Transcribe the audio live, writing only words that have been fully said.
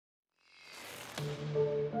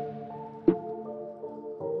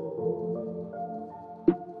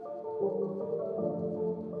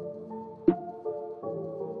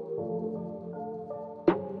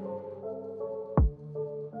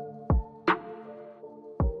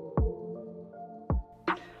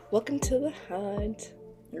Welcome to the hunt.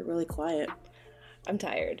 You're really quiet. I'm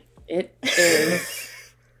tired. It is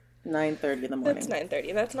 9:30 in the morning. It's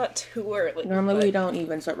 9:30. That's not too early. Normally we don't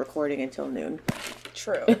even start recording until noon.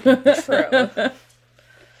 True. True.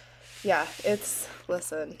 Yeah,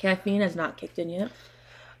 listen. Caffeine has not kicked in yet.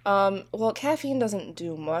 Well, caffeine doesn't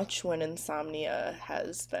do much when insomnia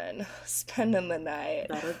has been spending the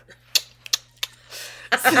night.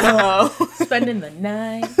 So. Spending the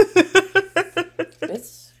night.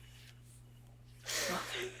 This.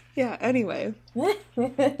 Yeah, anyway.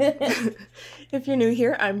 If you're new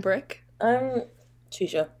here, I'm Brick. I'm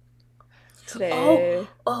Shisha. Today.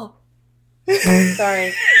 Oh.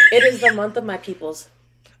 Sorry. It is the month of my peoples.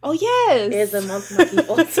 Oh, yes. It is the month of my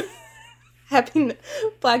peoples. Happy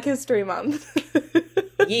Black History Month.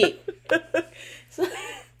 Yeah.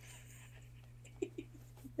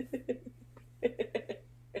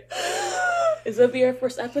 This will be our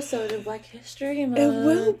first episode of Black History Month. It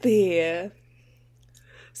will be.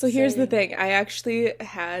 So here's the thing. I actually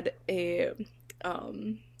had a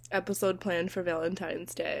episode planned for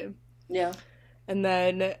Valentine's Day. Yeah. And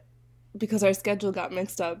then, because our schedule got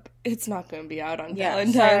mixed up, it's not going to be out on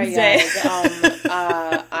Valentine's sorry, Day. Guys.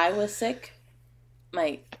 I was sick.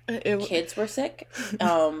 My kids were sick.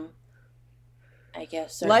 I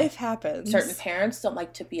guess life happens. Certain parents don't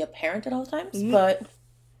like to be a parent at all times, but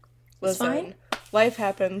it's fine. Life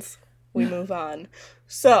happens. We move on.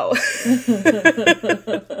 So,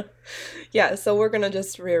 yeah, so we're going to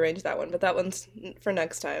just rearrange that one, but that one's for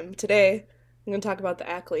next time. Today, I'm going to talk about the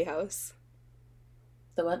Ackley House.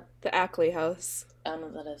 The what? The Ackley House. I don't know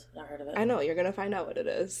what that is. Not heard of it. I know, you're going to find out what it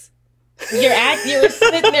is. You were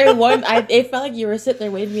sitting there it felt like you were sitting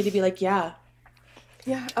there waiting for me to be like, yeah.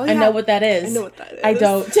 Yeah. Oh, yeah. I know what that is. I know what that is. I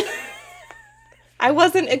don't. I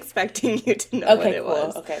wasn't expecting you to know what it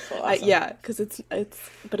was. Okay, cool. Awesome. Yeah, because it's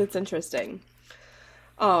interesting.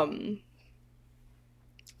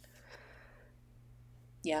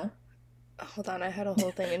 Yeah. Hold on, I had a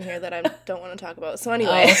whole thing in here that I don't want to talk about. So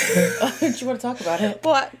anyway. Did you want to talk about it?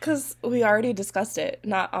 Well, because we already discussed it,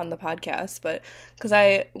 not on the podcast, but because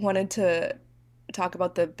I wanted to talk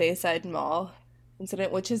about the Bayside Mall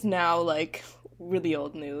incident, which is now, like, really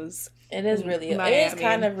old news. It is really old. It is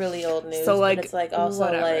kind of really old news. So, like, but it's, like, also,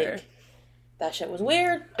 whatever. Like, that shit was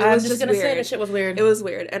weird. I was just going to say that shit was weird. It was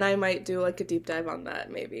weird, and I might do, like, a deep dive on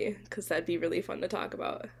that, maybe, because that'd be really fun to talk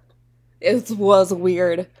about. It was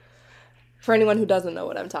weird. For anyone who doesn't know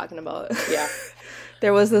what I'm talking about. Yeah.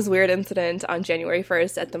 There was this weird incident on January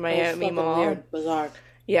 1st at the Miami Mall. Weird. Bizarre.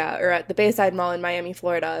 Yeah, or at the Bayside Mall in Miami,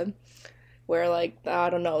 Florida, where, like, I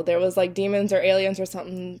don't know, there was, like, demons or aliens or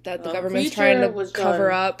something that the government's trying to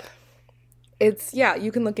cover up. Yeah,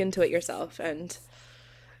 you can look into it yourself and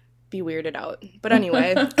be weirded out. But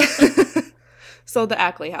anyway, so the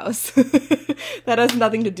Ackley House. That has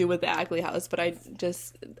nothing to do with the Ackley House, but I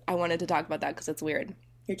wanted to talk about that because it's weird.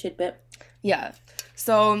 Your tidbit. Yeah.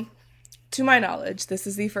 So, to my knowledge, this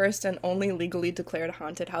is the first and only legally declared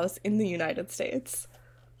haunted house in the United States.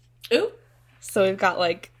 Ooh. So we've got,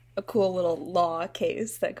 like, a cool little law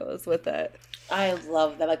case that goes with it. I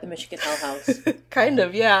love that, like the Michigan Hell House. Kind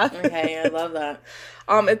of, yeah. Okay, I love that.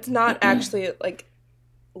 It's not actually, like,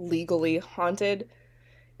 legally haunted.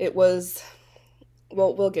 It was,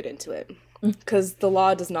 well, we'll get into it. Because the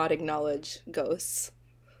law does not acknowledge ghosts.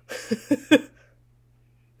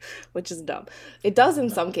 Which is dumb. It does in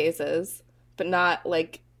some cases, but not,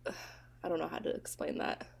 like, I don't know how to explain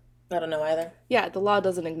that. I don't know either. Yeah, the law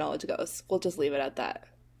doesn't acknowledge ghosts. We'll just leave it at that.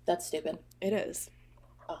 That's stupid. It is.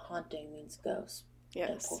 A haunting means ghosts. Yes.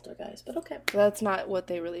 And poltergeist, but okay. That's not what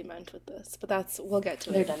they really meant with this, but we'll get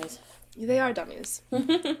to it. They're dummies. They are dummies.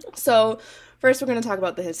 So, first we're going to talk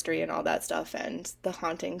about the history and all that stuff and the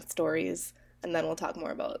haunting stories, and then we'll talk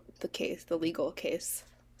more about the legal case.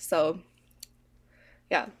 So,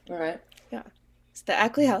 yeah. All right. Yeah. So the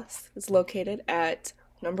Ackley House is located at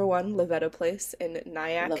number 1 Levetta Place in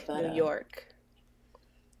Nyack, New York.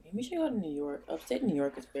 Maybe we should go to New York. Upstate New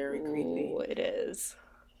York is very creepy. Ooh, it is.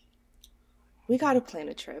 We gotta plan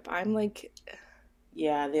a trip. I'm like...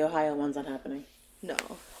 Yeah, the Ohio one's not happening. No.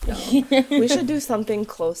 We should do something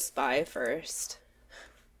close by first.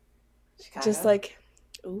 Chicago? Just like...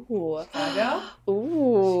 Ooh. Chicago?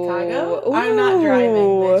 Ooh. Chicago? Ooh. I'm not driving,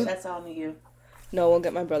 bitch. That's all me you. No, we'll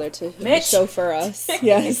get my brother to chauffeur us.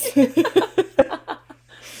 Yes.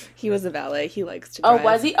 He was a valet. He likes to drive. Oh,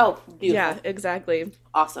 was he? Oh, beautiful. Yeah, exactly.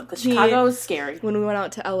 Awesome. Because Chicago is scary. When we went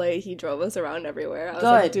out to LA, he drove us around everywhere. I was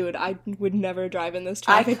like, dude, I would never drive in this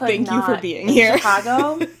traffic. Thank you for being here.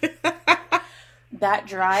 Chicago, that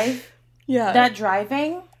drive. Yeah. That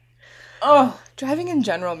driving. Oh, Driving in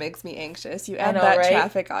general makes me anxious. You add that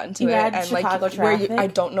traffic onto it, and Chicago traffic. I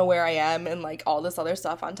don't know where I am, and like all this other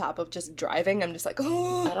stuff on top of just driving. I'm just like,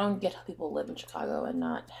 oh. I don't get how people live in Chicago and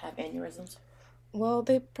not have aneurysms. Well,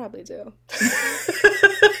 they probably do.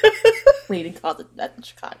 Leading cause that in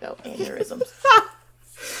Chicago, aneurysms.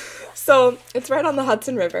 So it's right on the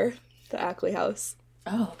Hudson River, the Ackley House.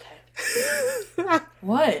 Oh, okay.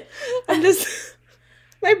 What?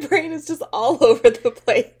 My brain is just all over the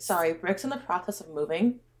place. Sorry, Brick's in the process of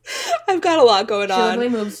moving. I've got a lot going on. She literally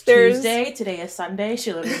moves Tuesday. Today is Sunday.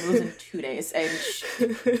 She literally moves in 2 days. And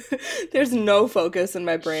there's no focus in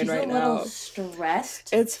my brain right now. She's a little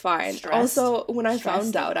stressed. It's fine. Also, when I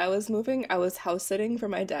found out I was moving, I was house sitting for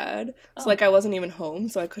my dad. So, I wasn't even home.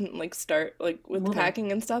 So, I couldn't, start, with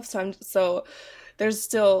packing and stuff. So, there's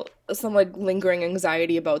still some, lingering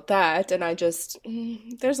anxiety about that. And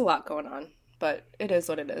there's a lot going on. But it is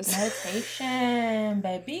what it is. Meditation,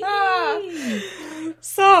 baby.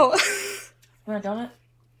 So. You want a donut?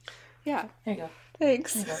 Yeah. There you go.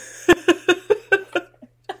 Thanks. There you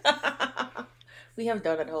go. We have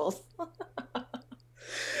donut holes.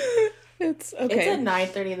 It's okay. It's a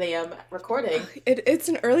 9:30 a.m. recording. It's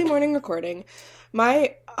an early morning recording.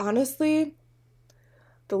 Honestly,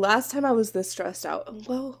 the last time I was this stressed out,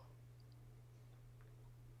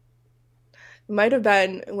 might have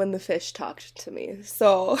been when the fish talked to me.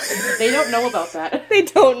 So they don't know about that. They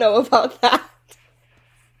don't know about that.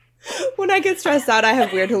 When I get stressed out, I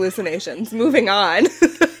have weird hallucinations. Moving on. So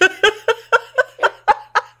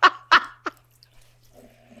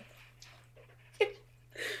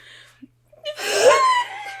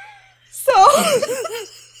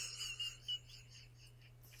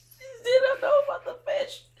they don't know about the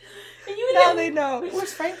fish. Now they know.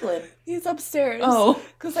 Where's Franklin? He's upstairs. Oh.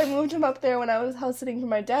 Because I moved him up there when I was house sitting for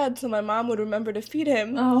my dad, so my mom would remember to feed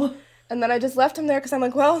him. Oh. And then I just left him there because I'm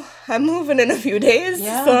like, well, I'm moving in a few days,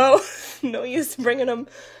 so no use bringing him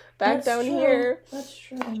back down here. That's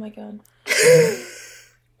true. Oh my god.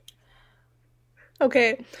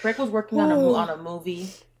 Okay. Rick was working on a movie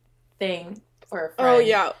thing for a friend. Oh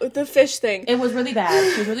yeah, the fish thing. It was really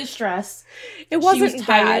bad. She was really stressed. It wasn't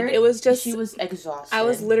bad. It was just she was exhausted. I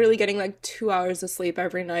was literally getting 2 hours of sleep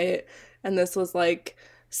every night, and this was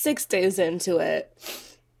 6 days into it.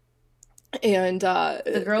 And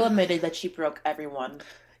the girl admitted that she broke everyone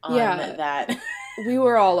on that. We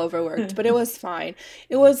were all overworked, but it was fine.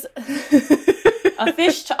 It was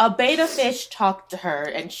a beta fish talked to her,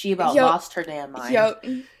 and she lost her damn mind.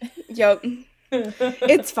 Yep.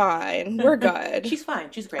 It's fine. We're good. She's fine.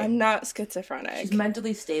 She's great. I'm not schizophrenic. She's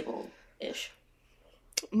mentally stable-ish.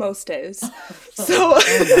 Most days. So.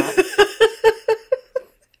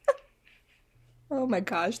 Oh my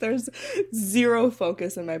gosh, there's zero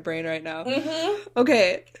focus in my brain right now. Mm-hmm.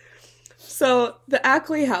 Okay, so the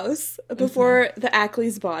Ackley House, before the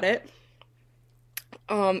Ackleys bought it,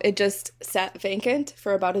 it just sat vacant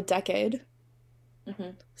for about a decade. Mm-hmm.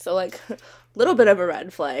 So, a little bit of a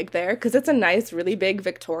red flag there, because it's a nice, really big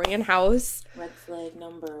Victorian house. Red flag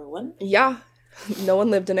number 1? Yeah. No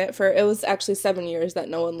one lived in it it was actually 7 years that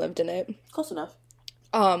no one lived in it. Close enough.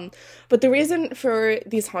 But the reason for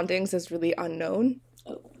these hauntings is really unknown.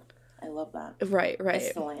 Oh, I love that. Right.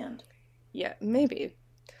 It's the land. Yeah, maybe.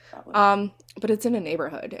 Probably. But it's in a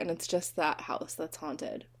neighborhood, and it's just that house that's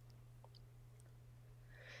haunted.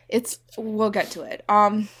 We'll get to it.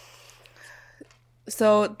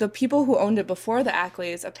 So the people who owned it before the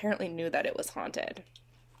Ackleys apparently knew that it was haunted.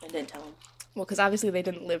 And didn't tell them. Well, because obviously they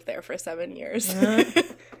didn't live there for 7 years.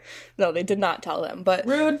 Mm-hmm. No, they did not tell them, but...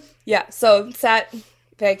 Rude. Yeah, so sat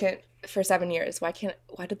vacant for 7 years. Why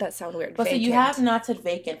did that sound weird? But vacant. So you have not said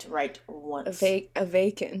vacant right once. A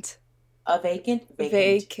vacant. A vacant?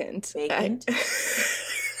 Vacant.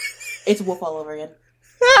 It's wolf all over again.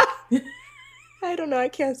 I don't know. I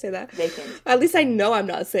can't say that. Vacant. At least I know I'm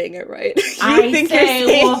not saying it right. I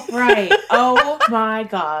say wolf right. Oh my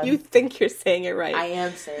god. You think you're saying it right. I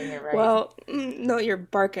am saying it right. Well, no, you're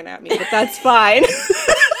barking at me, but that's fine.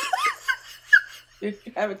 You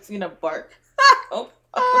haven't seen a bark. Oh.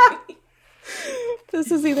 This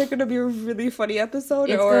is either going to be a really funny episode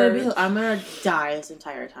I'm going to die this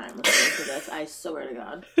entire time listening to this. I swear to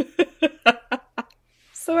God.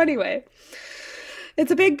 So anyway,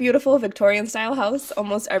 it's a big, beautiful Victorian-style house.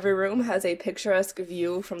 Almost every room has a picturesque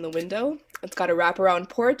view from the window. It's got a wraparound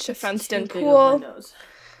porch, a fenced-in pool,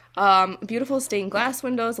 beautiful stained glass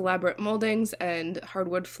windows, elaborate moldings, and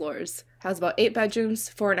hardwood floors. Has about 8 bedrooms,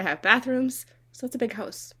 4.5 bathrooms, so it's a big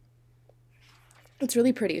house. It's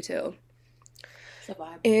really pretty, too. It's a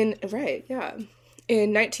vibe. In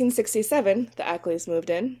 1967, the Ackleys moved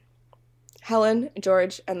in. Helen,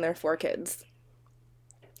 George, and their 4 kids.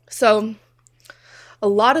 So, A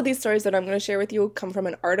lot of these stories that I'm going to share with you come from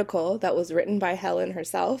an article that was written by Helen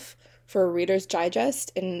herself for Reader's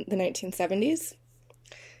Digest in the 1970s.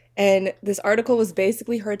 And this article was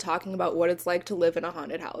basically her talking about what it's like to live in a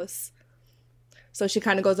haunted house. So she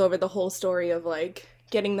kind of goes over the whole story of, like,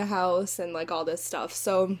 getting the house and, like, all this stuff.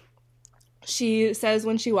 So she says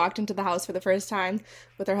when she walked into the house for the first time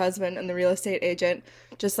with her husband and the real estate agent,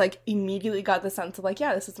 just, like, immediately got the sense of, like,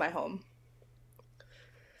 yeah, this is my home.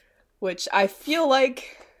 Which I feel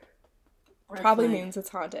like probably means it's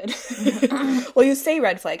haunted. Well, you say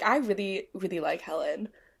red flag. I really, really like Helen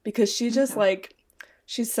because she just, like,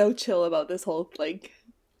 she's so chill about this whole, like,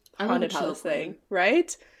 haunted house thing,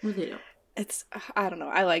 right? Really? It's, I don't know,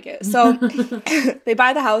 I like it. So they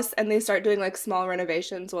buy the house and they start doing, like, small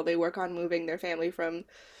renovations while they work on moving their family from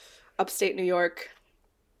upstate New York.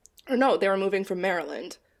 Or no, they were moving from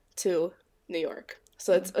Maryland to New York.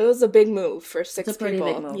 So it was a big move for 6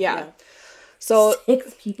 people. Big move, yeah. So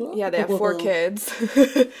 6 people? Yeah, they have 4 kids.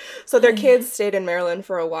 So their kids stayed in Maryland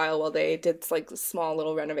for a while they did, like, small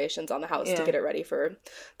little renovations on the house to get it ready for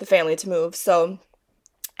the family to move. So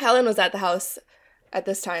Helen was at the house at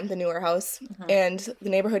this time, the newer house, and the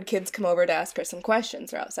neighborhood kids come over to ask her some questions.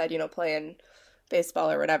 They're outside, playing baseball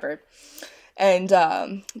or whatever. And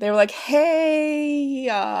they were like, hey,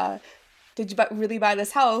 did you really buy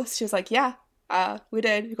this house? She was like, yeah, we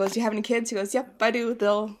did. He goes, do you have any kids? He goes, yep, I do.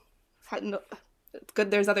 It's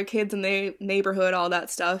good there's other kids in the neighborhood, all that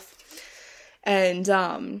stuff.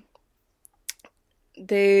 And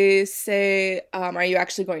they say, are you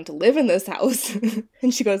actually going to live in this house?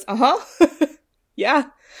 And she goes, uh-huh. Yeah.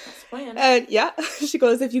 That's the plan. And yeah, she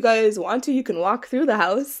goes, if you guys want to, you can walk through the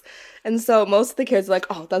house. And so most of the kids are like,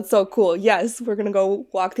 oh, that's so cool. Yes, we're going to go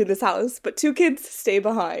walk through this house. But 2 kids stay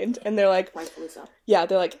behind. And they're like, rightfully so. Yeah,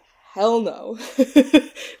 they're like, hell no.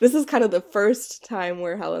 This is kind of the first time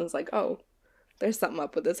where Helen's like, oh, there's something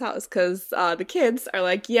up with this house. Because the kids are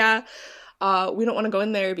like, yeah, we don't want to go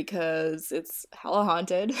in there because it's hella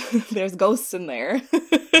haunted. There's ghosts in there.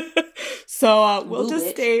 So we'll just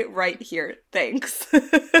stay right here. Thanks.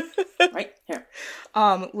 Right here.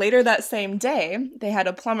 Later that same day, they had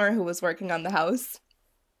a plumber who was working on the house.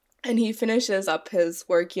 And he finishes up his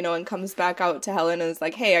work, and comes back out to Helen and is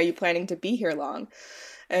like, hey, are you planning to be here long?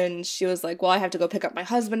 And she was like, well, I have to go pick up my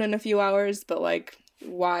husband in a few hours, but, like,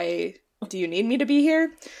 why do you need me to be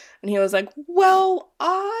here? And he was like, well,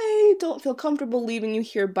 I don't feel comfortable leaving you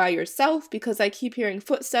here by yourself because I keep hearing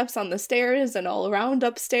footsteps on the stairs and all around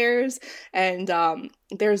upstairs, and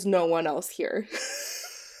there's no one else here.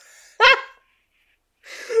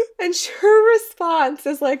 And her response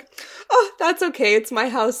is like, oh, that's okay, it's my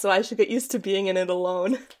house, so I should get used to being in it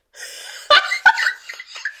alone.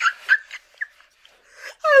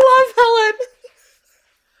 I love Helen.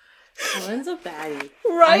 Helen's a baddie.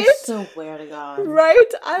 Right? I swear to God.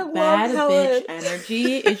 Right? I love Bad Helen. Bitch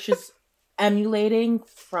energy is just emulating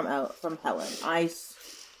from Helen. I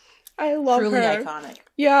love truly her. Truly iconic.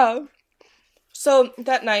 Yeah. So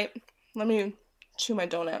that night, let me chew my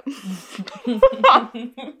donut.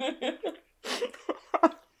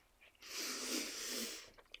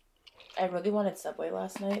 I really wanted Subway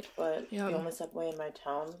last night, but the only Subway in my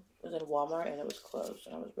town was in Walmart and it was closed,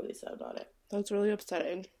 and I was really sad about it. That's really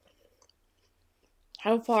upsetting.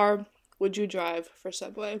 How far would you drive for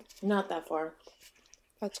Subway? Not that far.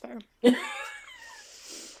 That's fair.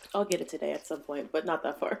 I'll get it today at some point, but not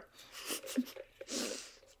that far.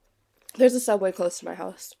 There's a Subway close to my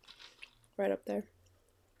house. Right up there.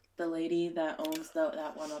 The lady that owns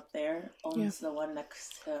that one up there owns the one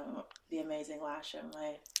next to the Amazing Lash in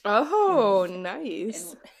my... Oh,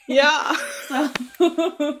 nice. Yeah. So,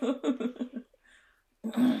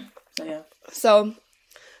 yeah. So,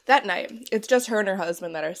 that night, it's just her and her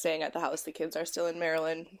husband that are staying at the house. The kids are still in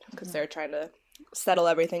Maryland because they're trying to settle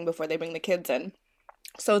everything before they bring the kids in.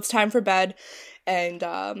 So it's time for bed, and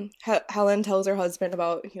Helen tells her husband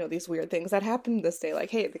about, these weird things that happened this day.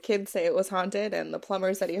 Like, hey, the kids say it was haunted, and the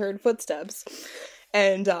plumber said he heard footsteps.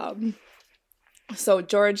 And so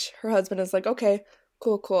George, her husband, is like, okay,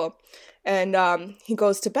 cool. And he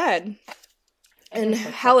goes to bed. And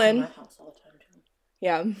Helen... My house all the time too.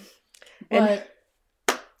 Yeah. But...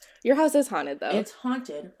 Your house is haunted, though. It's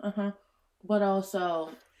haunted, but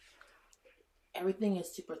also, everything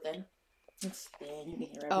is super thin. It's thin, you can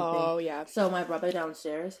hear everything. Oh, yeah. So my brother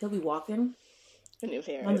downstairs, he'll be walking. And you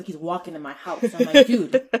hear it. Like he's walking in my house. I'm like,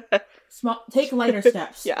 dude, take lighter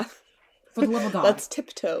steps. Yeah. For the love of God. Let's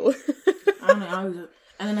tiptoe. I don't know.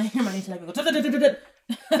 And then I hear my niece and nephew go,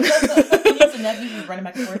 niece and nephew just running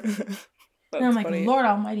back and forth. And I'm like, funny. Lord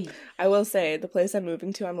Almighty. I will say, the place I'm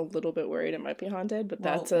moving to, I'm a little bit worried it might be haunted, but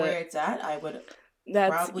that's where it's at, I would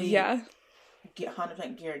probably... Yeah.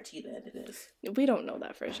 100% guarantee that it is. We don't know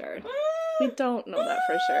that for sure. We don't know that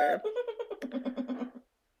for sure.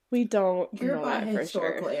 We don't You're know by that a for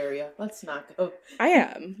historical sure. area. Let's not go. I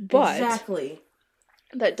am, but exactly.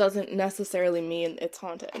 That doesn't necessarily mean it's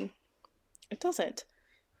haunted. It doesn't.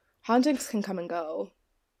 Hauntings can come and go.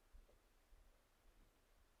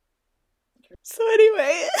 So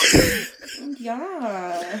anyway.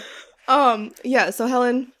 Yeah. Yeah, so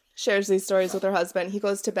Helen shares these stories with her husband. He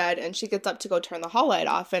goes to bed and she gets up to go turn the hall light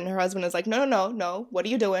off, and her husband is like, no, what are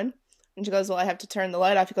you doing? And she goes, well, I have to turn the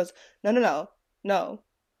light off. He goes, no.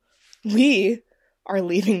 We are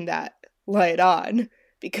leaving that light on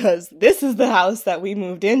because this is the house that we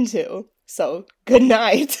moved into. So, good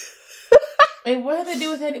night. Wait, what did they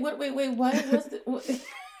do with it? Wait, what?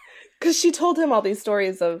 Because she told him all these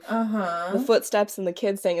stories of the footsteps and the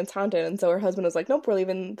kids saying it's haunted, and so her husband was like, nope, we're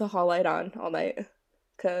leaving the hall light on all night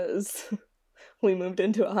because we moved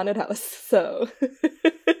into a haunted house, so...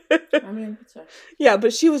 I mean, sorry. Yeah,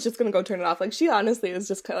 but she was just gonna go turn it off. Like, she honestly is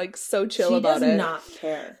just kind of, like, so chill about it. She does not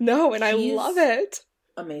care. No, and She's I love it.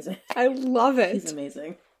 Amazing. I love it. She's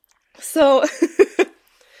amazing. So...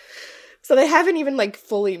 So they haven't even, like,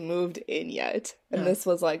 fully moved in yet. And this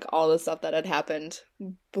was, like, all the stuff that had happened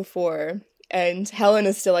before. And Helen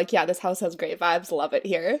is still like, yeah, this house has great vibes. Love it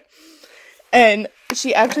here. And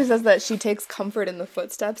she actually says that she takes comfort in the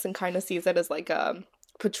footsteps and kind of sees it as, like, a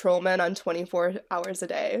patrolman on 24 hours a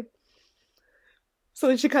day.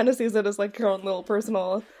 So she kind of sees it as, like, her own little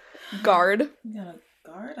personal guard. You got a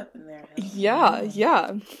guard up in there.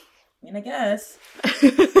 Yeah. I mean, I guess.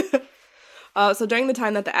 So during the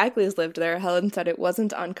time that the Ackleys lived there, Helen said it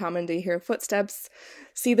wasn't uncommon to hear footsteps,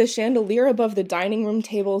 see the chandelier above the dining room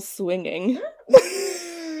table swinging.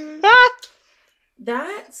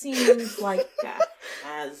 That seems like a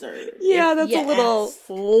hazard. Yeah, that's a little...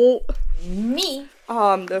 Me.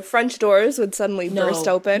 The French doors would suddenly burst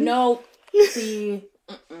open. No. See.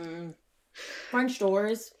 French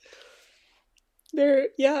doors. They're...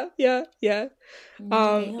 Yeah.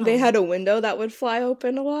 They had a window that would fly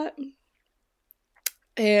open a lot.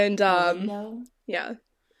 And, yeah.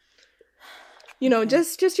 You know,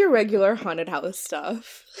 just your regular haunted house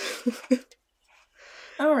stuff.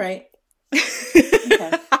 All right.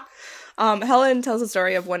 Okay. Helen tells a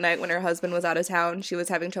story of one night when her husband was out of town. She was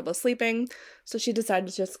having trouble sleeping, so she decided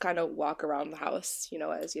to just kind of walk around the house, you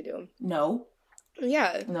know, as you do. No.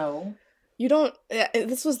 Yeah. No. You don't...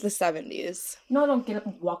 This was the 70s. No, I don't get up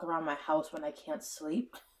and walk around my house when I can't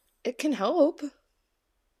sleep. It can help.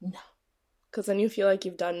 No. Because then you feel like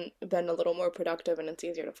you've been a little more productive and it's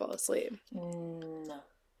easier to fall asleep. No.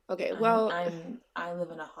 Okay, well... I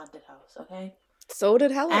live in a haunted house, okay? So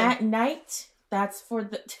did Helen. At night, that's for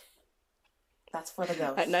the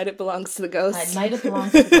ghost. At night it belongs to the ghost. At night it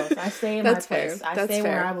belongs to the ghost. I stay in my place. I stay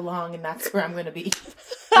where I belong, and that's where I'm going to be.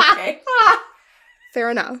 Okay? Fair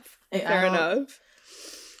enough. Fair enough.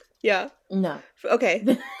 Yeah. No.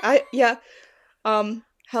 Okay.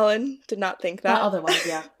 Helen did not think that. Not otherwise,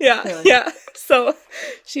 yeah. Yeah. So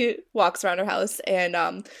she walks around her house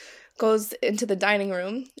and goes into the dining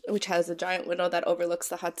room, which has a giant window that overlooks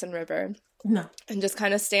the Hudson River. No. And just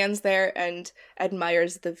kind of stands there and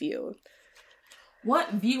admires the view.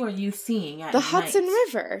 What view are you seeing at the Hudson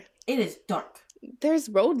River. It is dark. There's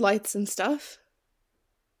road lights and stuff.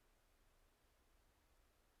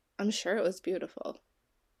 I'm sure it was beautiful.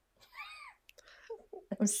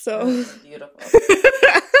 So beautiful.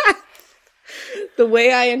 The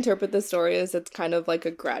way I interpret the story is it's kind of like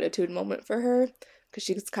a gratitude moment for her, because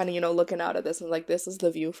she's kind of, you know, looking out at this and like, this is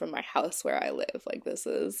the view from my house where I live. Like, this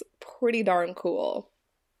is pretty darn cool.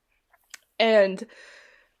 And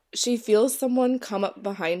she feels someone come up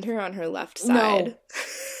behind her on her left side.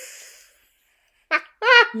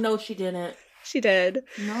 No, she didn't. She did.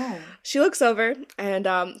 No. She looks over and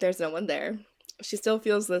there's no one there. She still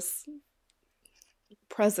feels this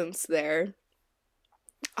presence there.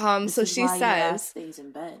 So she says, stays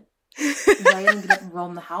in bed. Why didn't get up and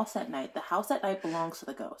roam the house at night? The house at night belongs to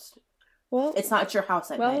the ghost. Well, it's not your house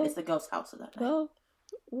at night. It's the ghost house at night. Well,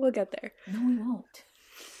 we'll get there. No, we won't.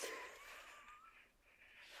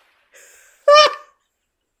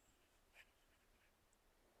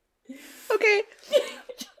 Okay.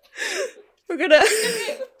 We're gonna...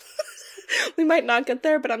 We might not get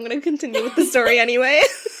there, but I'm gonna continue with the story anyway.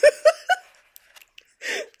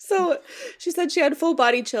 So, she said she had full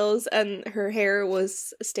body chills and her hair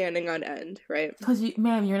was standing on end, right? Because,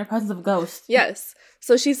 ma'am, you're in the presence of a ghost. Yes.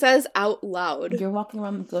 So she says out loud. You're walking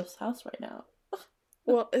around the ghost house right now.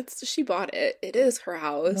 Well, she bought it. It is her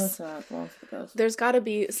house. No, it's not. It belongs to the ghost. There's got to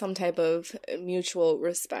be some type of mutual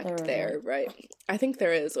respect there, right? I think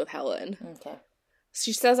there is with Helen. Okay.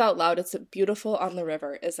 She says out loud, "It's beautiful on the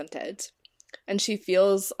river, isn't it?" And she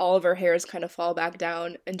feels all of her hairs kind of fall back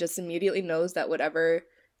down and just immediately knows that whatever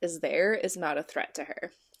is there is not a threat to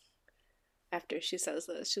her. After she says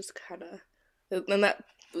this, she's kind of... And that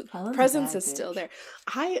Helen's presence is still there.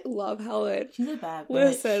 I love Helen. She's a bad bitch.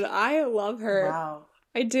 Listen, I love her. Wow.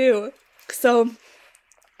 I do. So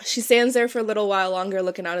she stands there for a little while longer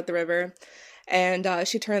looking out at the river, and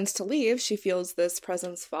she turns to leave. She feels this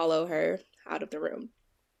presence follow her out of the room.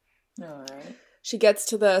 All right. She gets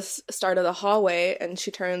to the start of the hallway, and she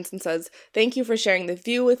turns and says, "Thank you for sharing the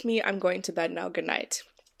view with me. I'm going to bed now. Good night."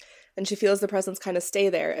 And she feels the presence kind of stay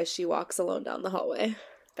there as she walks alone down the hallway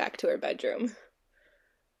back to her bedroom.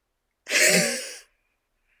 I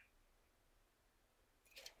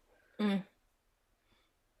don't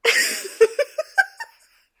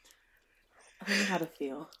know how to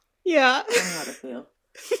feel. Yeah. I don't know how to feel.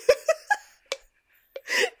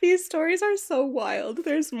 These stories are so wild.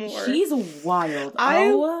 There's more. She's wild.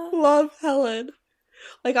 I love Helen.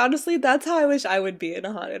 Like, honestly, that's how I wish I would be in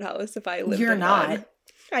a haunted house if I lived in one. You're not.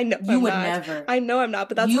 I know you would never. I know I'm not,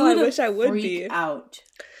 but that's how I wish I would be. Out.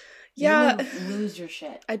 Yeah. You would lose your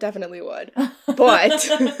shit. I definitely would. But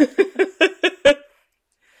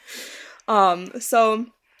so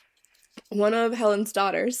one of Helen's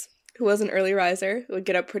daughters, who was an early riser, would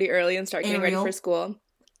get up pretty early and start getting ready for school.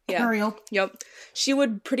 Yeah. Ariel. Yep. She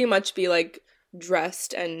would pretty much be like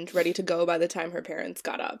dressed and ready to go by the time her parents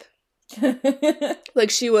got up. Like,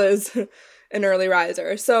 she was an early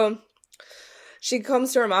riser. So she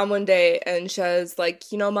comes to her mom one day and says,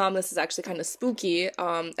 like, "You know, Mom, this is actually kind of spooky.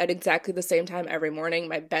 At exactly the same time every morning,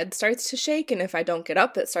 my bed starts to shake, and if I don't get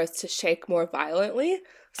up, it starts to shake more violently.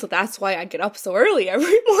 So that's why I get up so early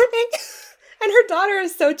every morning." And her daughter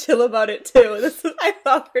is so chill about it, too. I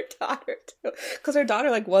love her daughter, too. Because her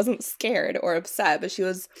daughter, like, wasn't scared or upset, but she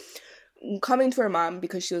was coming to her mom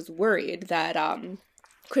because she was worried that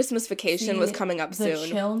Christmas vacation was coming up soon. The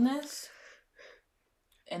chillness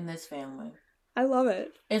in this family. I love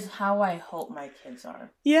it. Is how I hope my kids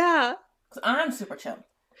are. Yeah. Because I'm super chill.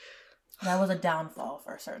 That was a downfall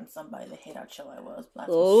for a certain somebody. They hate how chill I was. But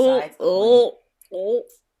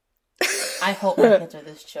I hope my kids are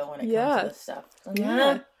this chill when it comes to this stuff. So,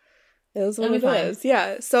 yeah. It is what it is.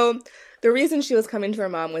 Yeah. So the reason she was coming to her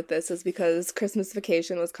mom with this is because Christmas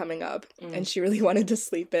vacation was coming up and she really wanted to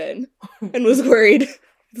sleep in and was worried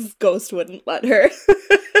this ghost wouldn't let her.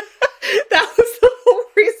 That was the whole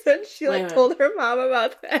reason she told her mom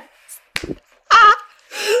about this.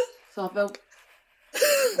 So if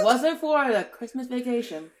it wasn't for the Christmas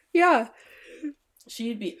vacation, yeah,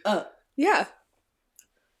 she'd be up. Yeah.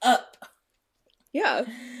 Up. Yeah.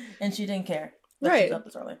 And she didn't care. Right. She was up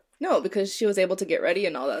this early. No, because she was able to get ready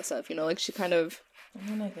and all that stuff, you know, like she kind of...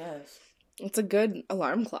 I guess. It's a good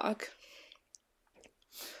alarm clock.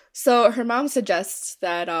 So her mom suggests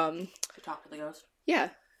that, She talk to the ghost? Yeah.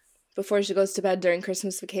 Before she goes to bed during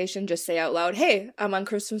Christmas vacation, just say out loud, "Hey, I'm on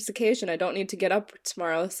Christmas vacation. I don't need to get up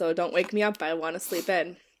tomorrow, so don't wake me up. I want to sleep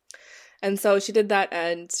in." And so she did that,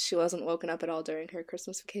 and she wasn't woken up at all during her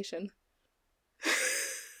Christmas vacation.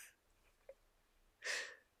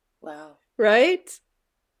 Wow. Right?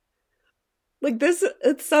 Like, this,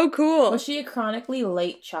 it's so cool. Was she a chronically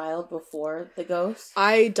late child before the ghost?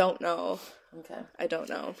 I don't know. Okay. I don't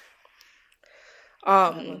know. I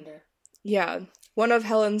wonder. Yeah. One of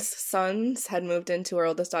Helen's sons had moved into her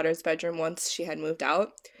oldest daughter's bedroom once she had moved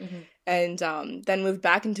out. Mm-hmm. And then moved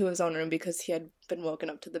back into his own room because he had been woken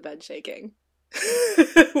up to the bed shaking.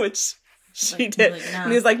 Which she did. Like, nah.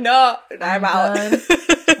 And he's like, "No, I'm out. I'm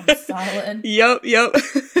solid." Yep.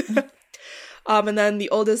 And then the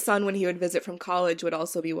oldest son, when he would visit from college, would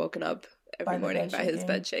also be woken up every morning by his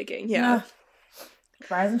bed shaking. Yeah.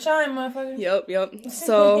 Rise and shine, motherfucker. Yep.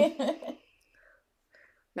 So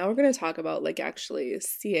now we're going to talk about, like, actually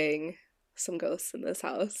seeing some ghosts in this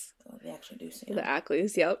house. Oh, they actually do see them. The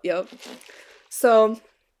Ackleys, yep. So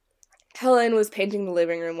Helen was painting the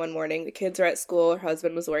living room one morning. The kids were at school. Her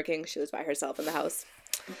husband was working. She was by herself in the house.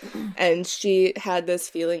 And she had this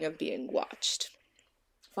feeling of being watched.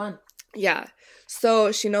 Fun. Yeah.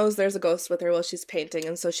 So she knows there's a ghost with her while she's painting.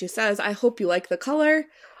 And so she says, "I hope you like the color.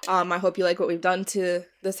 I hope you like what we've done to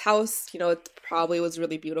this house. You know, it probably was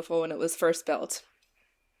really beautiful when it was first built."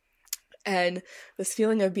 And this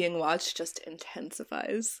feeling of being watched just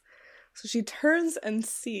intensifies. So she turns and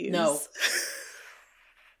sees... No.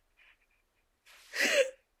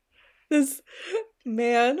 This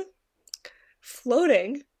man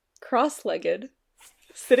floating, cross-legged,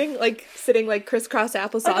 sitting like crisscross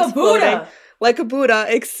applesauce, like a Buddha. Floating like a Buddha,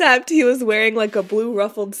 except he was wearing like a blue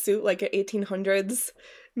ruffled suit, like an 1800s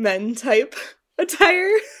men type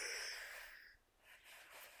attire.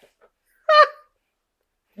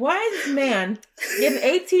 Why is this man in an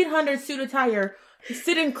 1800 suit attire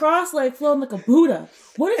sitting cross-legged, floating like a Buddha?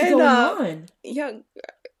 What is going on? Yeah,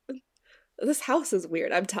 this house is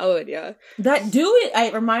weird. I'm telling you. That dude,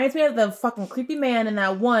 it reminds me of the fucking creepy man in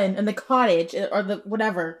that one in the cottage or the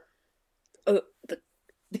whatever. The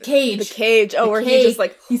cage. The cage. Oh, where he's just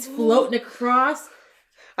like he's floating across.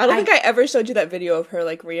 I don't think I ever showed you that video of her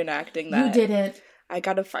like reenacting that. You didn't. I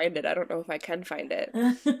gotta find it. I don't know if I can find it.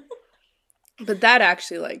 But that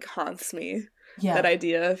actually like haunts me. Yeah. That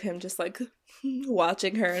idea of him just like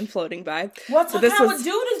watching her and floating by. What's what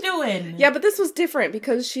dude is doing? Yeah, but this was different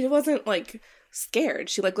because she wasn't like scared.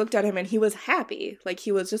 She like looked at him and he was happy. Like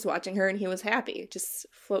he was just watching her and he was happy, just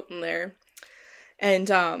floating there.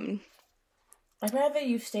 And I'd rather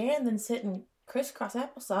you stand than sit and crisscross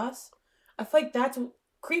applesauce. I feel like that's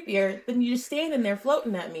creepier than you just standing there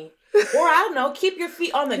floating at me. Or I don't know, keep your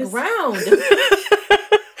feet on the ground.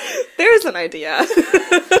 There's an idea.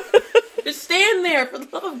 Just stand there for the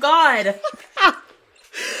love of God.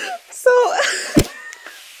 So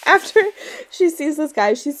after she sees this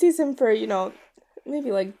guy, she sees him for,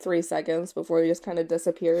 maybe like 3 seconds before he just kind of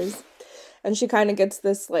disappears. And she kind of gets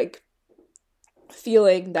this like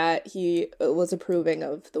feeling that he was approving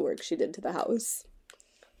of the work she did to the house.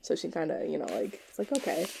 So she kind of, it's like,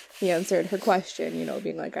 okay. He answered her question,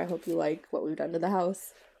 being like, I hope you like what we've done to the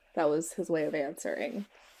house. That was his way of answering.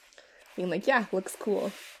 Being like, yeah, looks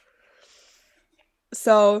cool.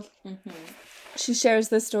 So she shares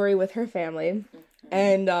this story with her family.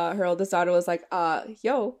 And her oldest daughter was like,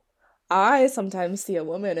 yo, I sometimes see a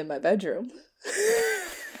woman in my bedroom.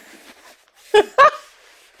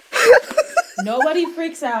 Nobody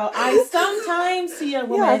freaks out. I sometimes see a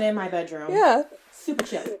woman in my bedroom. Yeah. Super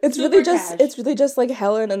chill. It's really just like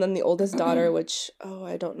Helen and then the oldest daughter, which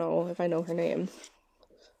I don't know if I know her name.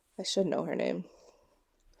 I should know her name.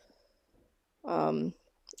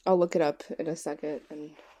 I'll look it up in a second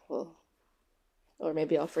and or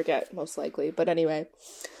maybe I'll forget, most likely. But anyway,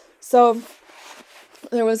 so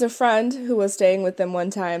there was a friend who was staying with them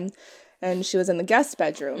one time and she was in the guest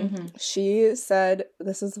bedroom. She said,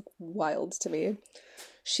 this is wild to me.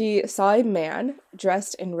 She saw a man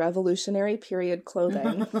dressed in Revolutionary period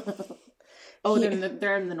clothing.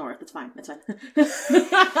 They're in the north. It's fine. It's fine.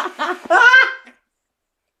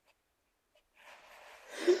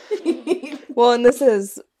 Well, and this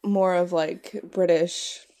is more of like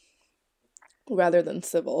British rather than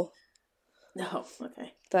civil. No,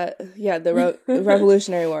 okay. The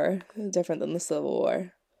Revolutionary War is different than the Civil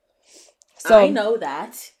War. So I know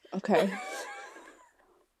that. Okay.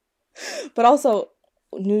 But also,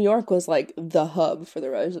 New York was like the hub for the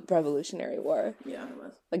Revolutionary War. Yeah, it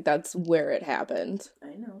was. Like that's where it happened.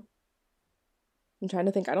 I know. I'm trying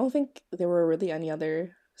to think. I don't think there were really any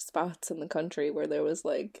other spots in the country where there was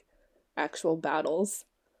like actual battles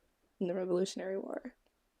in the Revolutionary War.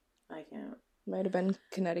 I can't. Might have been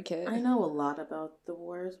Connecticut. I know a lot about the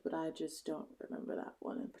wars, but I just don't remember that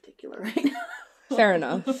one in particular right now. Fair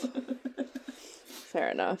enough. Fair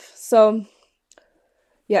enough. So,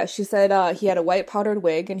 yeah, she said he had a white powdered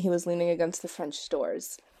wig and he was leaning against the French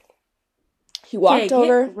doors. He walked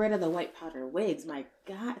over. Get rid of the white powder wigs, my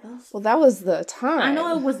God. Well, that was the time. I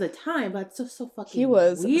know it was the time, but it's so fucking he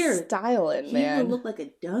was weird. Styling, man. He would look like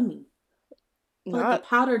a dummy. Like a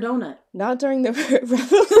powder donut. Not during the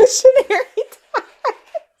Revolutionary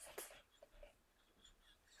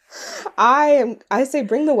time. I say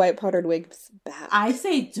bring the white powdered wigs back. I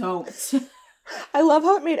say don't. I love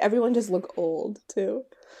how it made everyone just look old, too.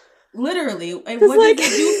 Literally. And what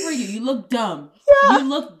does it do for you? You look dumb. Yeah. You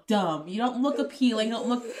look dumb. You don't look appealing. You don't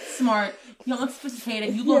look smart. You don't look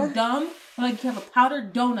sophisticated. You look dumb. Like you have a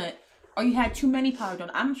powdered donut. Or you had too many powdered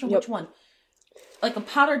donuts. I'm not sure which one. Like a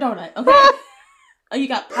powdered donut. Okay? Oh, you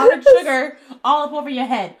got powdered sugar all up over your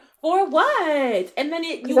head. For what? And then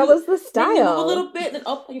that was the style. Then you move a little bit, then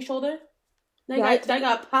up on your shoulder. Then I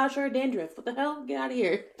got powdered sugar dandruff. What the hell? Get out of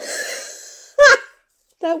here.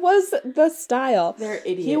 That was the style. They're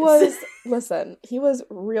idiots. He was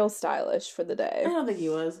real stylish for the day. I don't think he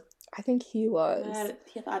was. I think he was. I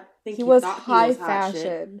think he was high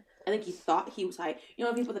fashion. I think he thought he was high. You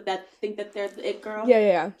know people that think that they're the it girl?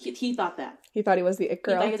 Yeah. He thought that. He thought he was the it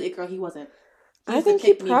girl? He thought he was the it girl. He wasn't. I think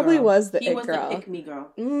he probably was the it girl. He was the pick me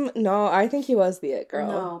girl. No, I think he was the it girl.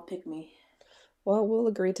 No, pick me. Well, we'll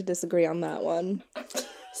agree to disagree on that one.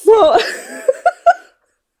 So...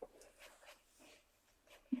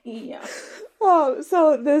 Yeah. Oh,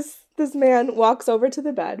 so this man walks over to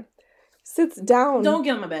the bed, sits down. Don't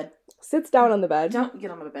get on my bed. Sits down on the bed. Don't get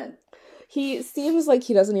on my bed. He seems like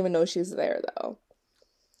he doesn't even know she's there, though.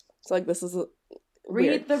 So, like, this is weird.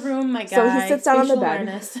 Read the room, my guy. So he sits down on the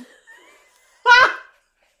bed.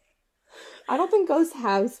 I don't think ghosts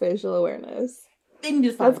have spatial awareness.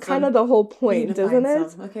 That's kind of the whole point, isn't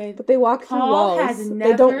it? Okay. But they walk through walls.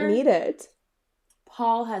 They don't need it.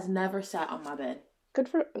 Paul has never sat on my bed.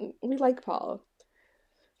 We like Paul.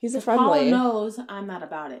 He's a friendly. Paul knows I'm not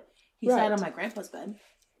about it. He sat on my grandpa's bed.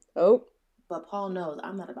 Oh. But Paul knows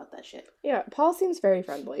I'm not about that shit. Yeah, Paul seems very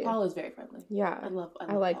friendly. Paul is very friendly. Yeah.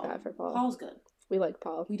 I like Paul. that for Paul. Paul's good. We like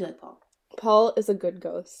Paul. We like Paul. Paul is a good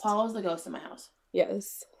ghost. Paul is the ghost in my house.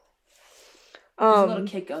 Yes. There's a little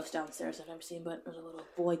kid ghost downstairs I've never seen, but there's a little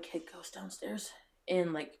boy kid ghost downstairs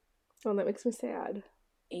in Oh, that makes me sad.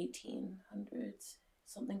 1800s.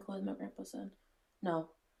 Something close, my grandpa said. No.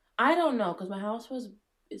 I don't know, because my house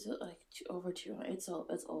is it over 200? It's old.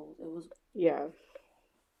 It was. Yeah.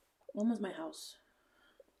 When was my house?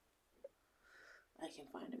 I can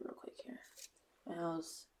find it real quick here. My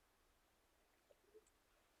house.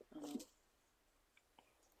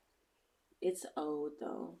 It's old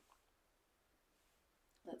though.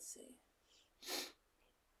 Let's see.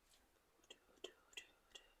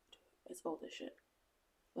 It's old as shit.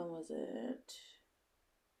 When was it?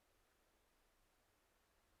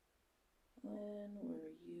 When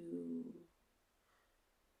were you?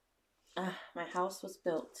 My house was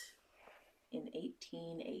built in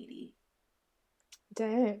 1880.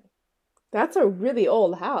 Dang. That's a really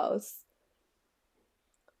old house.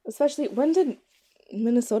 Especially, when did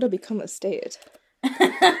Minnesota become a state?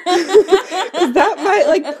 That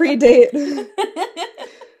might, predate.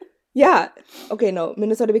 Yeah. Okay, no.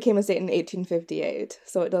 Minnesota became a state in 1858,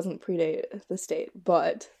 so it doesn't predate the state,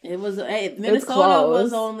 but... It was... Minnesota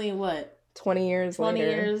was only, what? 20 years 20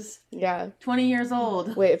 later. years. Yeah. 20 years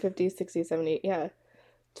old. Wait, 50, 60, 70, yeah.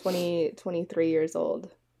 23 years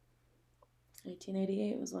old.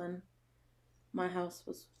 1888 was when my house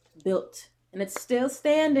was built. And it's still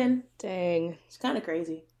standing. Dang. It's kind of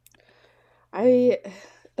crazy.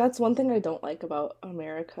 That's one thing I don't like about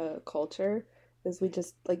America culture, is we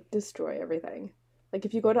just, destroy everything.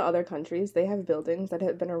 If you go to other countries, they have buildings that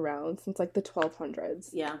have been around since, the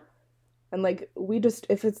 1200s. Yeah. And,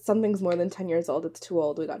 if something's more than 10 years old, it's too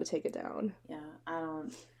old, we gotta take it down. Yeah, a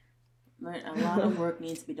lot of work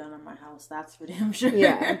needs to be done on my house, that's for damn sure.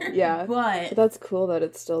 Yeah. But that's cool that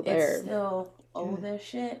it's still there. It's still old as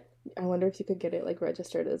shit. I wonder if you could get it,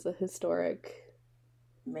 registered as a historic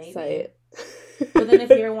site. But then if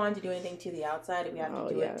we ever wanted to do anything to the outside, we have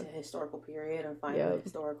to do it to historical period and find the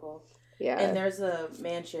historical. Yeah. And there's a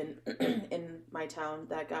mansion in my town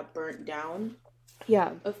that got burnt down.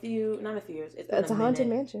 Yeah. Not a few years. It's a haunted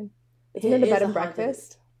mansion. Isn't it a bed and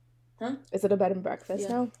breakfast? Huh? Is it a bed and breakfast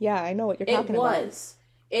now? Yeah, I know what you're talking about. It was.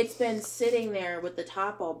 It's been sitting there with the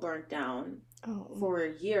top all burnt down for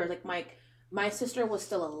years. My sister was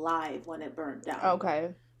still alive when it burnt down.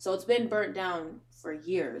 Okay. So it's been burnt down for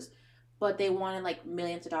years. But they wanted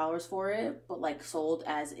millions of dollars for it, but sold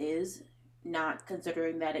as is, not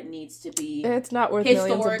considering that it needs to be. It's not worth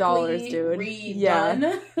millions of dollars, dude. Redone.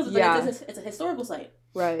 Yeah. It's a historical site.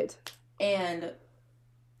 Right. And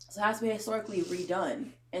so it has to be historically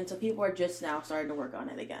redone. And so people are just now starting to work on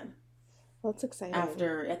it again. Well, that's exciting.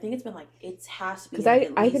 After, I think it's been it has to be.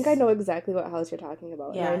 Because I think I know exactly what house you're talking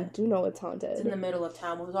about. Yeah. And I do know it's haunted. It's in the middle of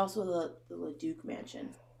town. There's also the LeDuc mansion.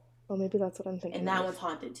 Oh, maybe that's what I'm thinking. And that one's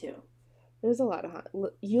haunted too. There's a lot of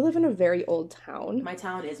you live in a very old town. My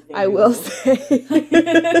town is very I will old. say.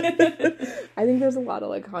 I think there's a lot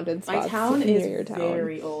of haunted spots. My town near is your town.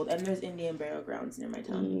 very old, and there's Indian burial grounds near my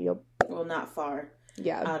town. Yep. Well, not far.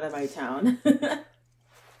 Yeah. Out of my town.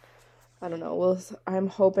 I don't know. I'm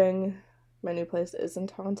hoping my new place isn't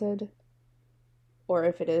haunted, or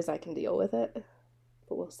if it is, I can deal with it.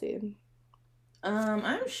 But we'll see.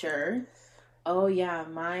 I'm sure. Oh, yeah,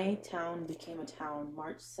 my town became a town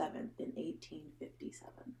March 7th in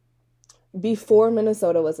 1857. Before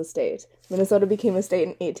Minnesota was a state. Minnesota became a state in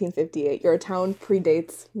 1858. Your town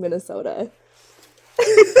predates Minnesota.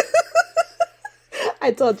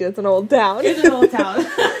 I told you, it's an old town. It's an old town.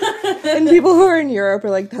 And people who are in Europe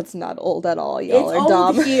are that's not old at all. Y'all are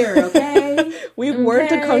dumb. It's old here, okay? We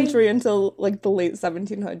weren't a country until, the late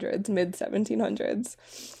 1700s, mid-1700s.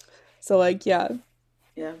 So, yeah.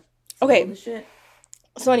 Yeah. Okay,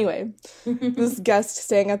 so anyway, this guest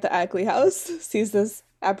staying at the Ackley House sees this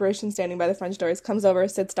apparition standing by the French doors, comes over,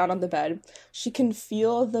 sits down on the bed. She can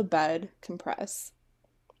feel the bed compress.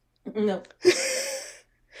 No.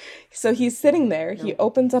 So he's sitting there. No. He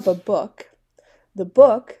opens up a book. The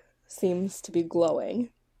book seems to be glowing.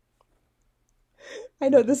 I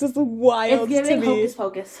know, this is wild to me. It's giving Hocus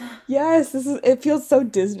Pocus. Yes, it feels so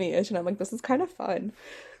Disney-ish, and I'm this is kind of fun.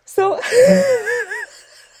 So...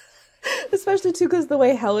 especially too because the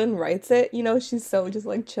way Helen writes it, you know, she's so just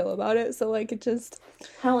like chill about it. So like it just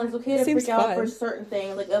Helen's okay to freak out for certain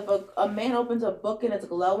things. Like if a man opens a book and it's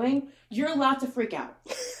glowing, you're allowed to freak out.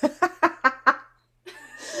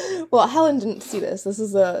 Well, Helen didn't see this. This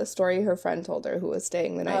is a story her friend told her who was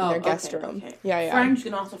staying the night in their guest room. Okay. Yeah. Friends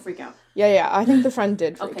can also freak out. Yeah. I think the friend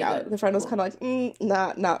did freak out. Good. The friend was kind of like,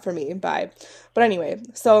 not for me. Bye. But anyway,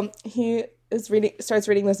 so he starts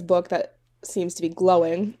reading this book that seems to be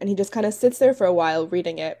glowing, and he just kind of sits there for a while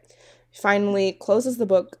reading it. Finally closes the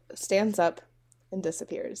book, stands up, and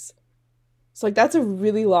disappears. So like that's a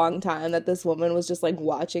really long time that this woman was just like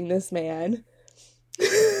watching this man.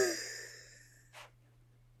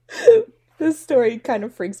 This story kind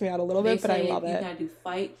of freaks me out a little bit, but I love it. You gotta do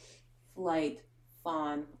fight, flight,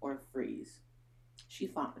 fawn, or freeze. She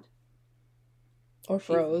fawned. Or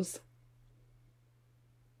froze.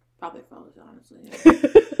 Probably froze, honestly.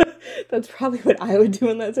 Yeah. That's probably what I would do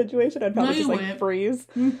in that situation. I'd probably just like freeze.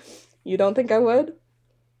 You don't think I would?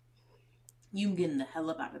 You getting the hell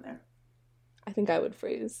up out of there. I think I would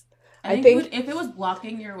freeze. I think if it was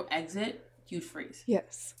blocking your exit, you'd freeze.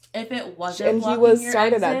 Yes. If it wasn't, and he was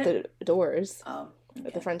started at the doors. Oh, okay.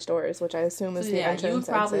 At the French doors, which I assume is the entrance.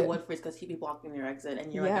 You probably would freeze because he'd be blocking your exit,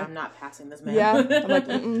 and you're like, I'm not passing this man. Yeah, I'm like,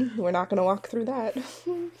 we're not gonna walk through that.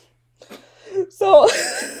 So,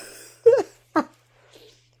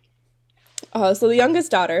 so the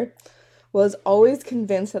youngest daughter was always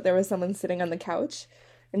convinced that there was someone sitting on the couch,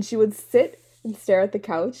 and she would sit and stare at the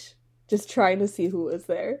couch, just trying to see who was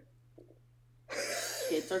there.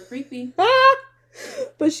 Kids are creepy.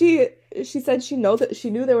 But she said she knew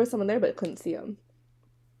there was someone there, but couldn't see him.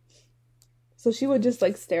 So she would just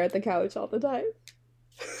like stare at the couch all the time.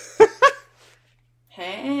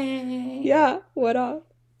 Hey. Yeah, what up?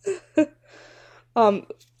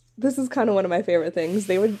 This is kind of one of my favorite things.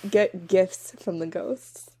 They would get gifts from the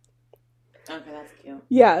ghosts. Okay, that's cute.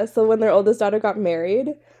 Yeah, so when their oldest daughter got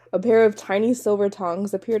married, a pair of tiny silver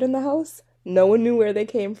tongs appeared in the house. No one knew where they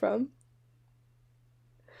came from.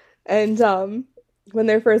 And when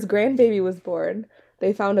their first grandbaby was born,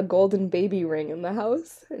 they found a golden baby ring in the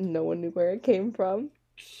house, and no one knew where it came from.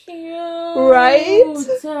 Cute. Right?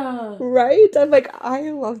 Right? I'm like,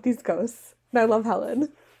 I love these ghosts. And I love Helen.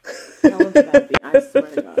 Helen's a bad I swear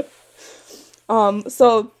to God.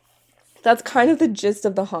 So that's kind of the gist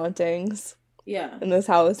of the hauntings. Yeah. In this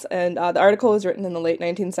house. And the article was written in the late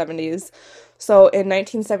 1970s. So in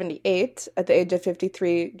 1978, at the age of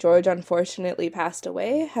 53, George unfortunately passed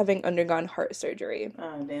away, having undergone heart surgery.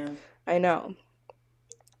 Oh, damn. I know.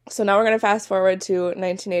 So now we're going to fast forward to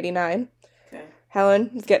 1989. Okay.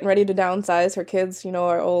 Helen is getting ready to downsize. Her kids,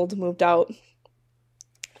 are old, moved out.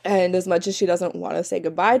 And as much as she doesn't want to say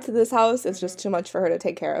goodbye to this house, it's just too much for her to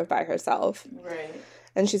take care of by herself. Right.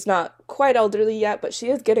 And she's not quite elderly yet, but she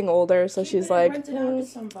is getting older, so she's like... Rent it out to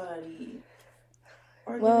somebody.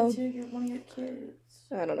 Or give it to one of your kids.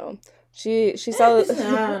 I don't know. She sells...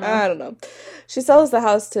 I don't know. She sells the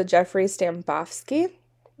house to Jeffrey Stambovsky.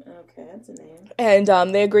 Okay, that's a name. And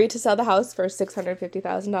they agreed to sell the house for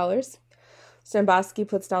 $650,000. Stambovsky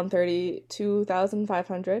puts down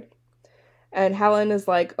 $32,500. And Helen is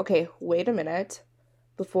like, okay, wait a minute.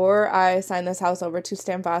 Before I sign this house over to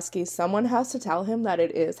Stambovsky, someone has to tell him that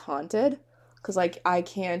it is haunted. Because, I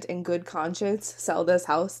can't in good conscience sell this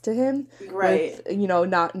house to him. Right. With,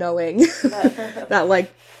 not knowing that,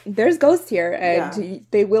 there's ghosts here and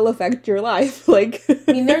they will affect your life.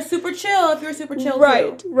 They're super chill if you're super chill,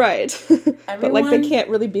 right, too. Right. Everyone, but, they can't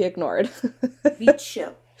really be ignored. Be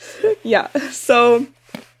chill. Yeah. So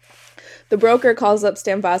the broker calls up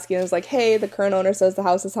Stambovsky and is like, hey, the current owner says the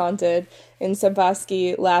house is haunted. And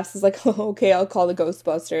Stambovsky laughs, is like, oh, okay, I'll call the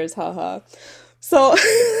Ghostbusters, haha. So...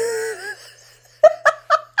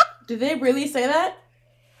 Did they really say that?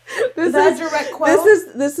 Is that a direct quote?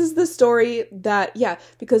 This is the story that,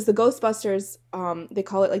 because the Ghostbusters, they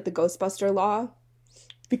call it, the Ghostbuster law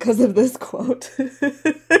because of this quote.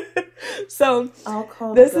 So,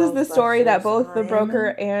 this is the story that both the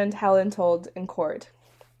broker and Helen told in court.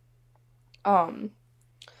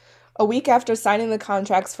 A week after signing the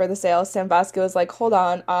contracts for the sale, Stambovsky was like, hold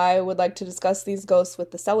on, I would like to discuss these ghosts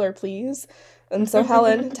with the seller, please. And so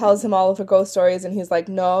Helen tells him all of her ghost stories, and he's like,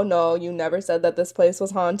 no, you never said that this place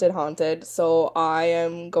was haunted, so I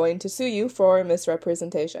am going to sue you for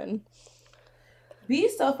misrepresentation. Be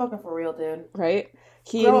so fucking for real, dude. Right?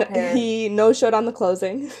 He no-showed on the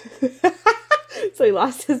closing, so he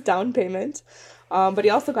lost his down payment, but he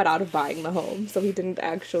also got out of buying the home, so he didn't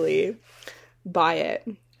actually buy it.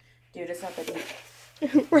 Dude, it's not that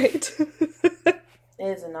deep. Right. It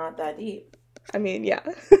is not that deep. I mean, yeah.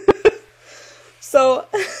 So,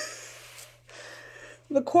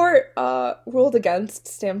 the court ruled against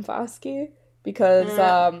Stamfosky because,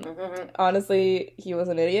 honestly, he was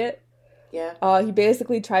an idiot. Yeah. He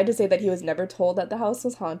basically tried to say that he was never told that the house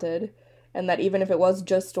was haunted, and that even if it was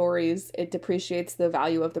just stories, it depreciates the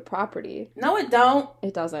value of the property. No, it don't.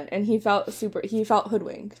 It doesn't. And he felt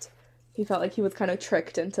hoodwinked. He felt like he was kind of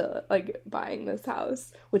tricked into, like, buying this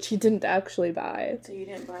house, which he didn't actually buy. So you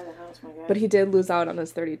didn't buy the house, my guy. But he did lose out on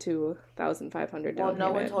his $32,500 down payment. Well,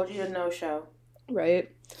 no one told you to no-show. Right.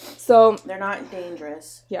 So... They're not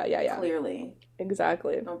dangerous. Yeah. Clearly.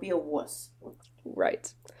 Exactly. Don't be a wuss.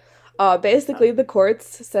 Right. Basically, the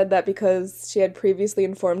courts said that because she had previously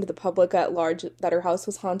informed the public at large that her house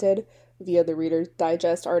was haunted via the Reader's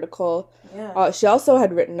Digest article. Yeah. She also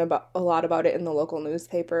had written a lot about it in the local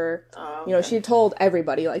newspaper. Oh, okay. You know, she told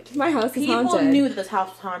everybody, like, my house is haunted. People knew that this house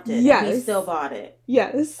was haunted. Yes. And he still bought it.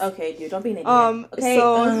 Yes. Okay, dude, don't be an idiot. Okay.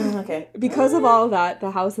 So, because of all that,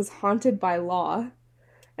 the house is haunted by law,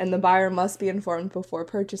 and the buyer must be informed before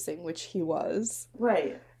purchasing, which he was.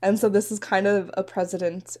 Right. And so this is kind of a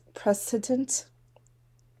precedent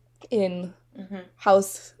in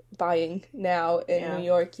house buying now in New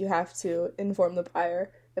York. You have to inform the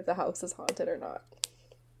buyer if the house is haunted or not.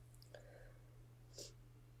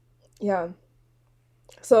 Yeah.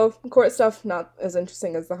 So court stuff not as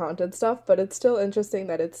interesting as the haunted stuff, but it's still interesting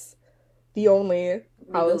that it's the only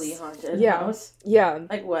legally haunted house. Yeah.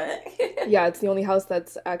 Like what? Yeah, it's the only house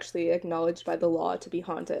that's actually acknowledged by the law to be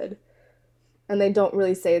haunted. And they don't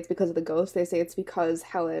really say it's because of the ghost. They say it's because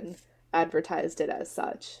Helen advertised it as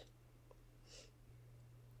such.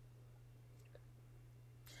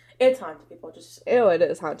 It's haunted, people. Just... Ew, it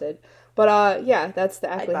is haunted. But, yeah, that's the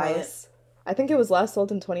Ackley House. I think it was last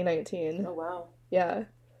sold in 2019. Oh, wow. Yeah.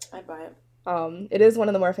 I'd buy it. It is one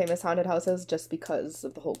of the more famous haunted houses just because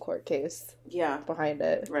of the whole court case. Yeah. Behind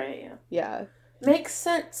it. Right, yeah. Yeah. Makes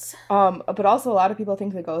sense. But also a lot of people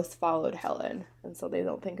think the ghost followed Helen, and so they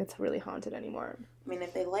don't think it's really haunted anymore. I mean,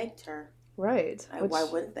 if they liked her. Right. Why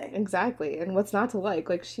wouldn't they? Exactly. And what's not to like?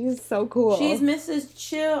 Like, she's so cool. She's Mrs.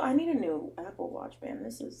 Chill. I need a new Apple Watch band.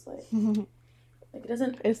 This is like it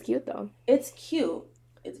doesn't... It's cute, though. It's cute.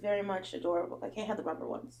 It's very much adorable. I can't have the rubber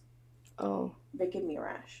ones. Oh. They give me a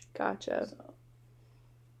rash. Gotcha. So,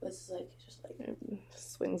 this is like, just like... It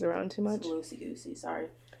swings around too much. Loosey-goosey, sorry.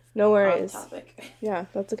 No worries. On topic. Yeah,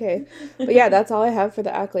 that's okay. But yeah, that's all I have for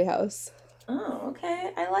the Ackley House. Oh,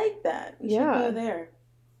 okay. I like that. We should go there.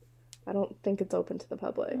 I don't think it's open to the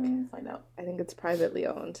public. Find out. I think it's privately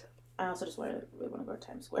owned. I also just really want to go to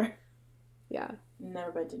Times Square. Yeah.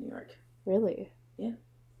 Never been to New York. Really? Yeah.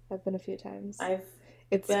 I've been a few times.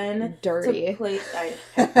 It's been dirty.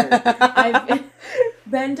 I've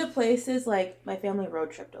been to places like my family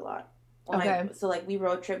road tripped a lot. So like we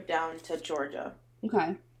road tripped down to Georgia.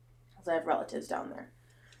 Okay. Because I have relatives down there.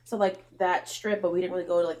 So like that strip, but we didn't really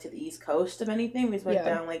go to the East Coast of anything. We just went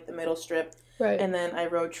down like the middle strip. Right. And then I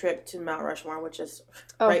road tripped to Mount Rushmore, which is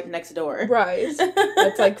right next door. Right.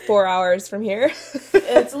 It's like 4 hours from here.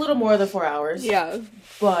 It's a little more than 4 hours. Yeah.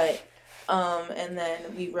 But and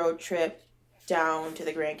then we road tripped down to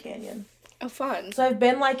the Grand Canyon. Oh, fun. So I've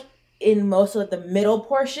been like in most of the middle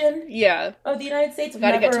portion of the United States.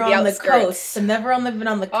 Gotta get to the outskirts. The coast. I've never been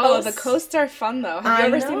on the coast. Oh, the coasts are fun though. Have you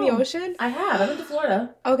ever seen the ocean? I have. I've been to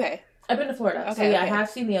Florida. Okay. I've been to Florida. Okay, so yeah, I have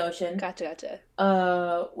seen the ocean. Gotcha.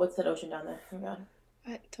 What's that ocean down there? Oh my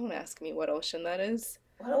god. Don't ask me what ocean that is.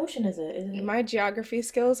 What ocean is it? My geography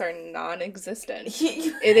skills are non-existent.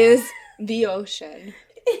 It is the ocean.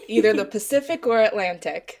 Either the Pacific or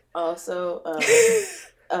Atlantic. Also,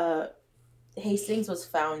 Hastings was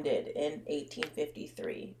founded in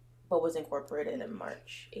 1853, but was incorporated in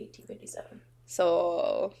March 1857.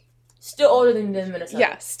 So... Still older than Minnesota.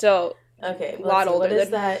 Yeah, still... Okay, a lot older. What is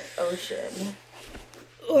that ocean?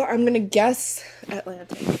 Oh, I'm gonna guess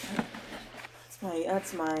Atlantic.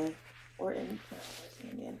 That's my... Or in... where's the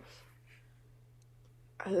Indian?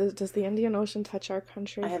 Does the Indian Ocean touch our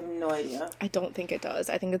country? I have no idea. I don't think it does.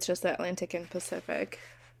 I think it's just the Atlantic and Pacific.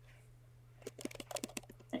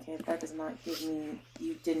 Okay, that does not give me...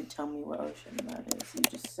 You didn't tell me what ocean that is. You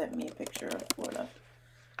just sent me a picture of Florida.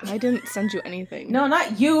 I didn't send you anything. No,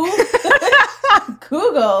 not you!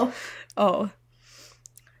 Google! Oh.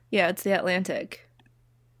 Yeah, it's the Atlantic.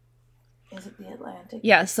 Is it the Atlantic?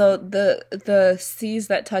 Yeah, so the seas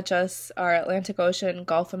that touch us are Atlantic Ocean,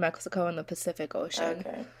 Gulf of Mexico, and the Pacific Ocean.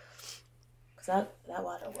 Okay. Because that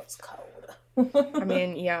water was cold. I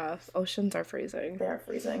mean, yeah, oceans are freezing. They are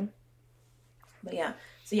freezing. But yeah,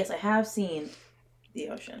 so yes, I have seen the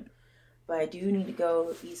ocean. But I do need to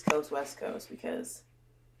go East Coast, West Coast, because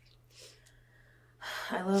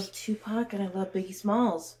I love Tupac and I love Biggie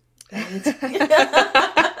Smalls.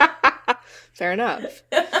 Fair enough.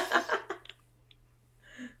 But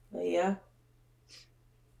yeah.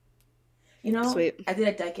 You know, sweet. I did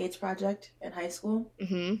a decades project in high school.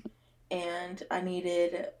 Mm-hmm. And I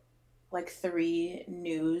needed like 3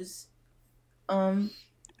 news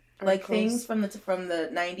like things from the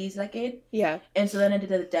 90s decade. Yeah. And so then I did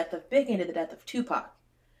the death of Biggie and did the death of Tupac.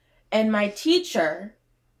 And my teacher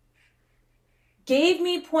gave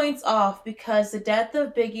me points off because the death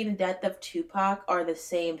of Biggie and the death of Tupac are the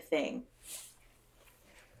same thing.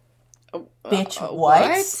 Bitch,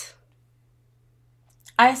 what?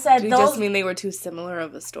 I said do you just mean they were too similar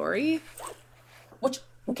of a story? Which,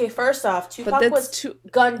 okay, first off, Tupac was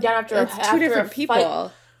gunned down after two different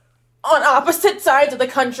people on opposite sides of the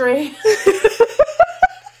country.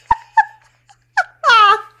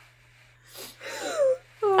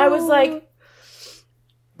 I was like,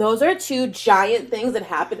 those are 2 giant things that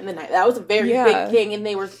happened in the night. That was a very big thing, and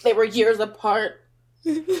they were years apart.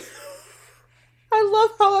 I love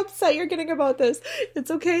how upset you're getting about this.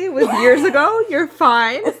 It's okay. It was years ago. You're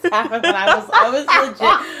fine. This happened when I was legit.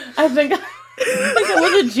 I think I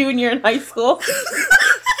was a junior in high school.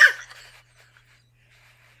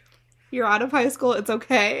 You're out of high school. It's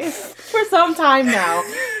okay. For some time now.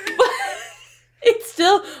 But it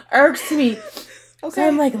still irks me. Okay. So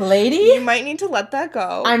I'm like, lady? You might need to let that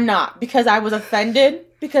go. I'm not. Because I was offended.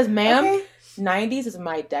 Because, ma'am, 90s is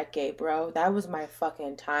my decade, bro. That was my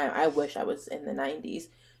fucking time. I wish I was in the 90s.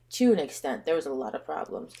 To an extent. There was a lot of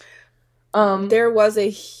problems. There was a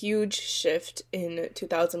huge shift in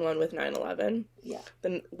 2001 with 9/11. Yeah.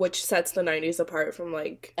 Which sets the 90s apart from,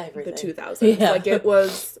 like, everything. The 2000s. Yeah. Like, it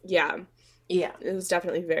was, yeah. Yeah. It was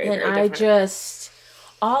definitely very, very different.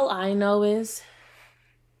 All I know is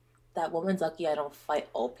that woman's lucky I don't fight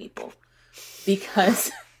old people. Because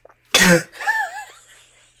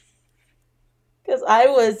I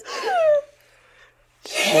was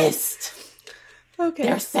pissed. Okay.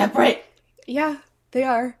 They're separate. Yeah, they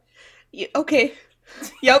are. Okay.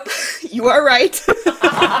 Yep. You are right.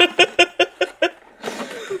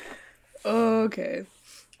 Okay.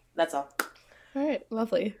 That's all. All right.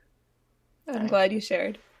 Lovely. I'm glad you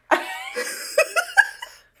shared.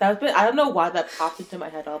 I don't know why that popped into my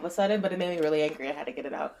head all of a sudden, but it made me really angry. I had to get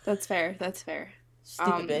it out. That's fair. That's fair.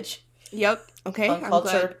 Stupid bitch. Yep. Okay. I'm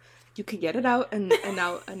glad you could get it out and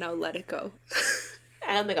now let it go.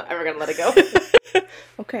 I don't think I'm ever gonna let it go.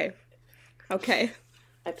 Okay. Okay.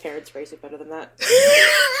 My parents raised it better than that.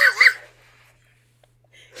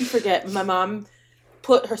 You forget, my mom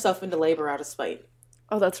put herself into labor out of spite.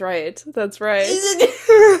 Oh, that's right. That's right.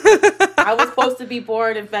 I was supposed to be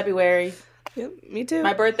born in February. Yep, me too.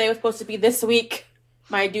 My birthday was supposed to be this week.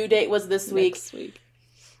 My due date was this week. Next week.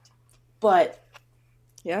 But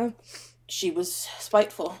yeah, she was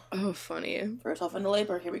spiteful. Oh, funny. Put herself into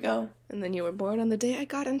labor. Here we go. And then you were born on the day I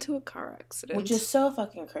got into a car accident. Which is so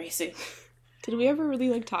fucking crazy. Did we ever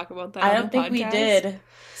really talk about that? I don't think we did.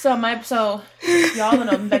 So y'all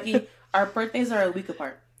know, Becky, our birthdays are a week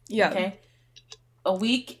apart. Yeah. Okay. A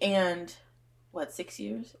week and 6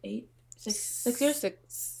 years? 8? 6 years?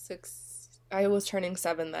 Six. I was turning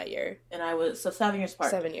 7 that year. And I was 7 years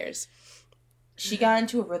apart. 7 years. She got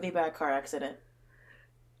into a really bad car accident.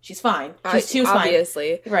 She's fine. She was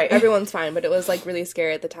obviously. Fine. Right. Everyone's fine, but it was really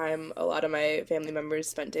scary at the time. A lot of my family members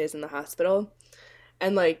spent days in the hospital.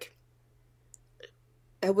 And that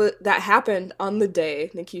happened on the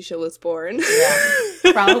day Nikisha was born.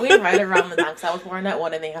 Yeah. Probably right around the time, because I was born at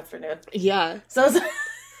 1 in the afternoon. Yeah. So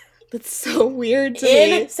that's so weird to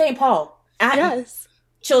me. In St. Paul. Yes.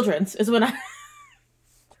 Children's is when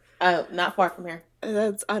not far from here.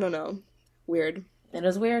 I don't know. Weird. It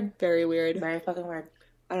is weird. Very weird. Very fucking weird.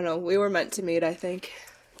 I don't know. We were meant to meet, I think.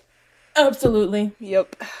 Absolutely.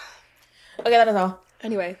 Yep. Okay, that is all.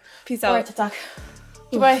 Anyway, peace out. All right, to talk.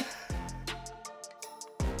 Goodbye.